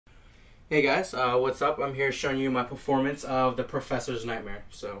Hey guys, what's up? I'm here showing you my performance of the Professor's Nightmare.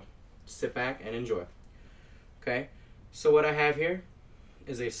 So sit back and enjoy. Okay, so what I have here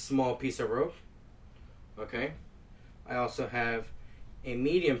is a small piece of rope. Okay, I also have a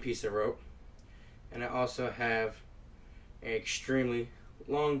medium piece of rope, and I also have an extremely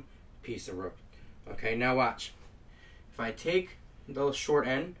long piece of rope. Okay, now watch. If I take the short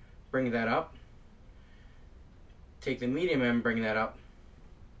end, bring that up, take the medium end, bring that up,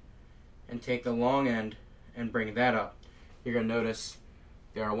 and take the long end and bring that up, you're going to notice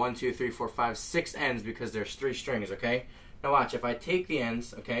there are 1, 2, 3, 4, 5, 6 ends because there's 3 strings, okay? Now watch, if I take the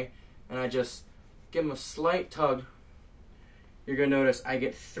ends, okay, and I just give them a slight tug, you're going to notice I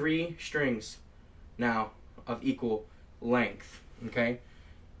get 3 strings now of equal length, okay?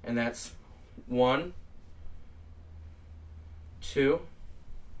 And that's 1, 2,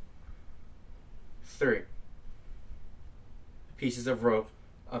 3 pieces of rope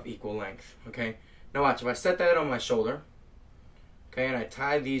of equal length, okay? Now watch, if I set that on my shoulder, okay, and I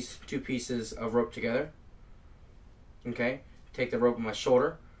tie these 2 pieces of rope together, okay, take the rope on my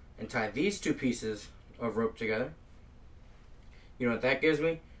shoulder and tie these 2 pieces of rope together, you know what that gives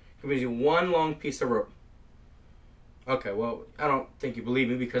me? It gives me 1 long piece of rope. Okay, well, I don't think you believe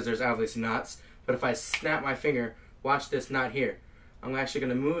me because there's obviously knots, but if I snap my finger, watch this knot here. I'm actually going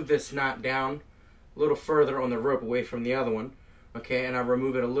to move this knot down a little further on the rope away from the other one. Okay, and I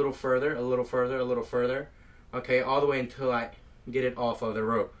remove it a little further, a little further, a little further. Okay, all the way until I get it off of the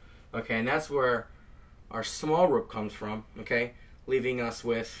rope. Okay, and that's where our small rope comes from. Okay, leaving us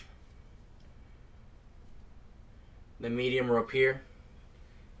with the medium rope here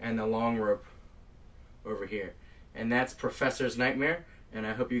and the long rope over here. And that's Professor's Nightmare, and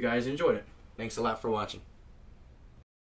I hope you guys enjoyed it. Thanks a lot for watching.